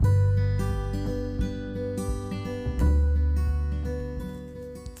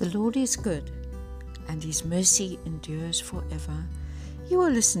Lord is good, and His mercy endures forever. You are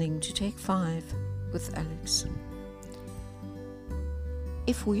listening to Take 5 with Alex.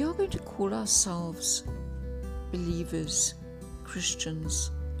 If we are going to call ourselves believers,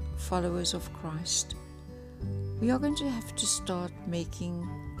 Christians, followers of Christ, we are going to have to start making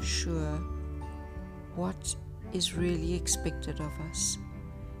sure what is really expected of us.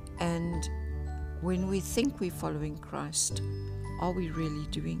 And when we think we're following Christ, are we really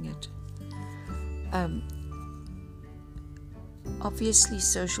doing it? Obviously,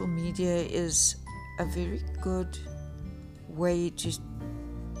 social media is a very good way to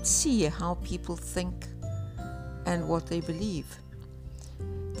see how people think and what they believe.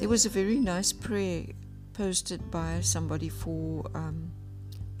 There was a very nice prayer posted by somebody for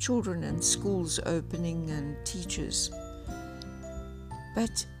children and schools opening and teachers.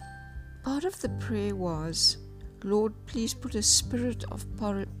 But part of the prayer was, Lord, please put a spirit of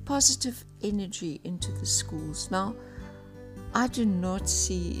positive energy into the schools. Now, I do not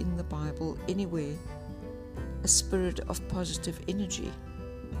see in the Bible anywhere a spirit of positive energy.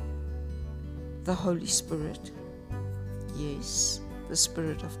 The Holy Spirit, yes, the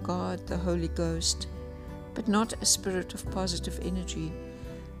Spirit of God, the Holy Ghost, but not a spirit of positive energy.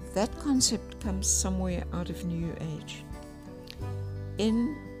 That concept comes somewhere out of New Age.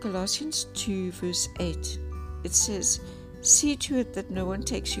 In Colossians 2 verse 8, it says, "See to it that no one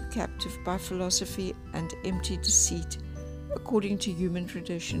takes you captive by philosophy and empty deceit, according to human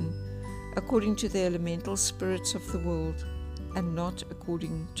tradition, according to the elemental spirits of the world, and not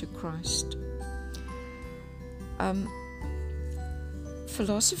according to Christ."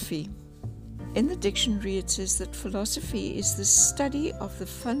 Philosophy. In the dictionary, it says that philosophy is the study of the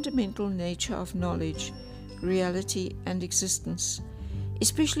fundamental nature of knowledge, reality, and existence,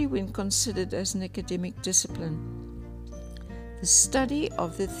 especially when considered as an academic discipline. The study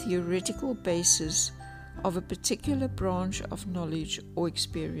of the theoretical basis of a particular branch of knowledge or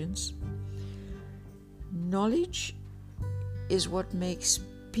experience. Knowledge is what makes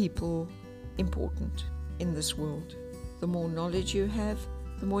people important in this world. The more knowledge you have,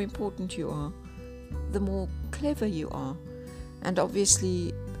 the more important you are, the more clever you are. And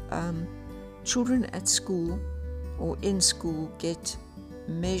obviously, children at school or in school get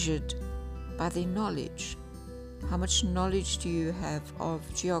measured by their knowledge. How much knowledge do you have of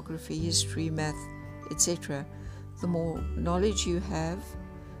geography, history, math, etc.? The more knowledge you have,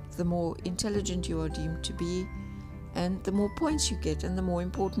 the more intelligent you are deemed to be, and the more points you get, and the more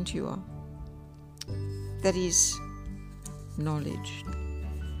important you are. That is knowledge.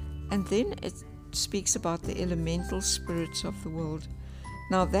 And then it speaks about the elemental spirits of the world.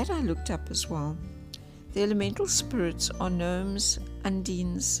 Now that I looked up as well. The elemental spirits are gnomes,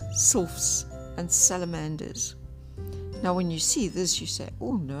 undines, sylphs, and salamanders. Now when you see this, you say,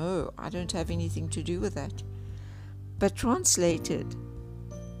 oh no, I don't have anything to do with that. But translated,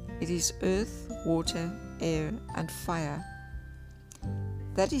 it is earth, water, air, and fire.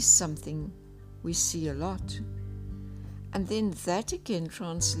 That is something we see a lot. And then that again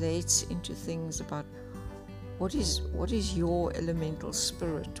translates into things about what is your elemental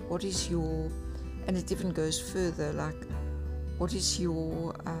spirit? What is your, and it even goes further, like what is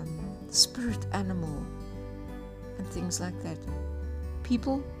your spirit animal? And things like that.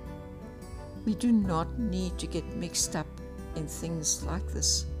 People, we do not need to get mixed up in things like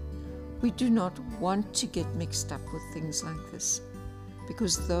this. We do not want to get mixed up with things like this,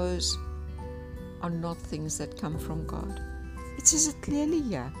 because those are not things that come from God. It says it clearly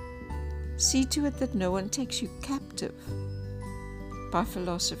here. See to it that no one takes you captive by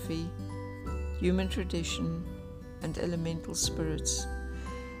philosophy, human tradition, and elemental spirits.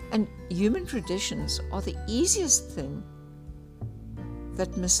 And human traditions are the easiest thing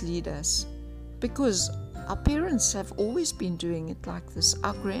that mislead us, because our parents have always been doing it like this.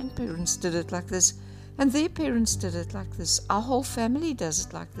 Our grandparents did it like this, and their parents did it like this. Our whole family does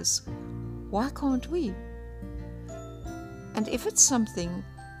it like this. Why can't we? And if it's something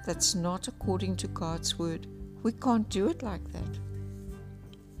that's not according to God's word, we can't do it like that.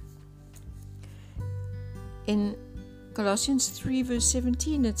 In Colossians 3 verse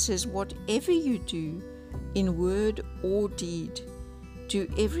 17, it says, whatever you do in word or deed, do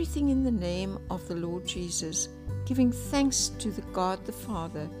everything in the name of the Lord Jesus, giving thanks to the God the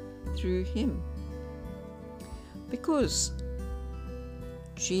Father through Him. Because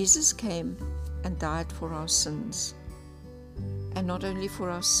Jesus came and died for our sins. And not only for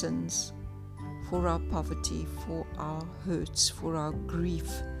our sins, for our poverty, for our hurts, for our grief,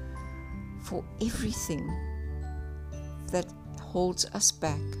 for everything that holds us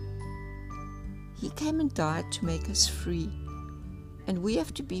back. He came and died to make us free. And we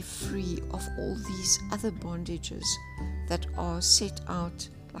have to be free of all these other bondages that are set out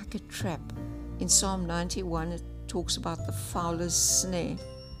like a trap. In Psalm 91, it talks about the fowler's snare.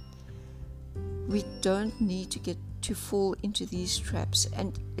 We don't need to fall into these traps,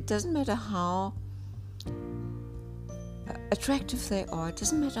 and it doesn't matter how attractive they are, it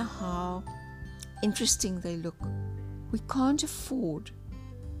doesn't matter how interesting they look. We can't afford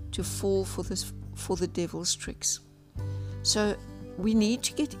to fall for the devil's tricks. So we need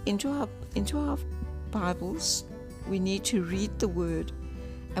to get into our Bibles. We need to read the Word,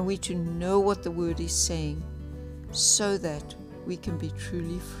 and we need to know what the Word is saying, so that we can be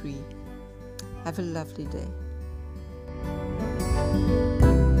truly free. Have a lovely day.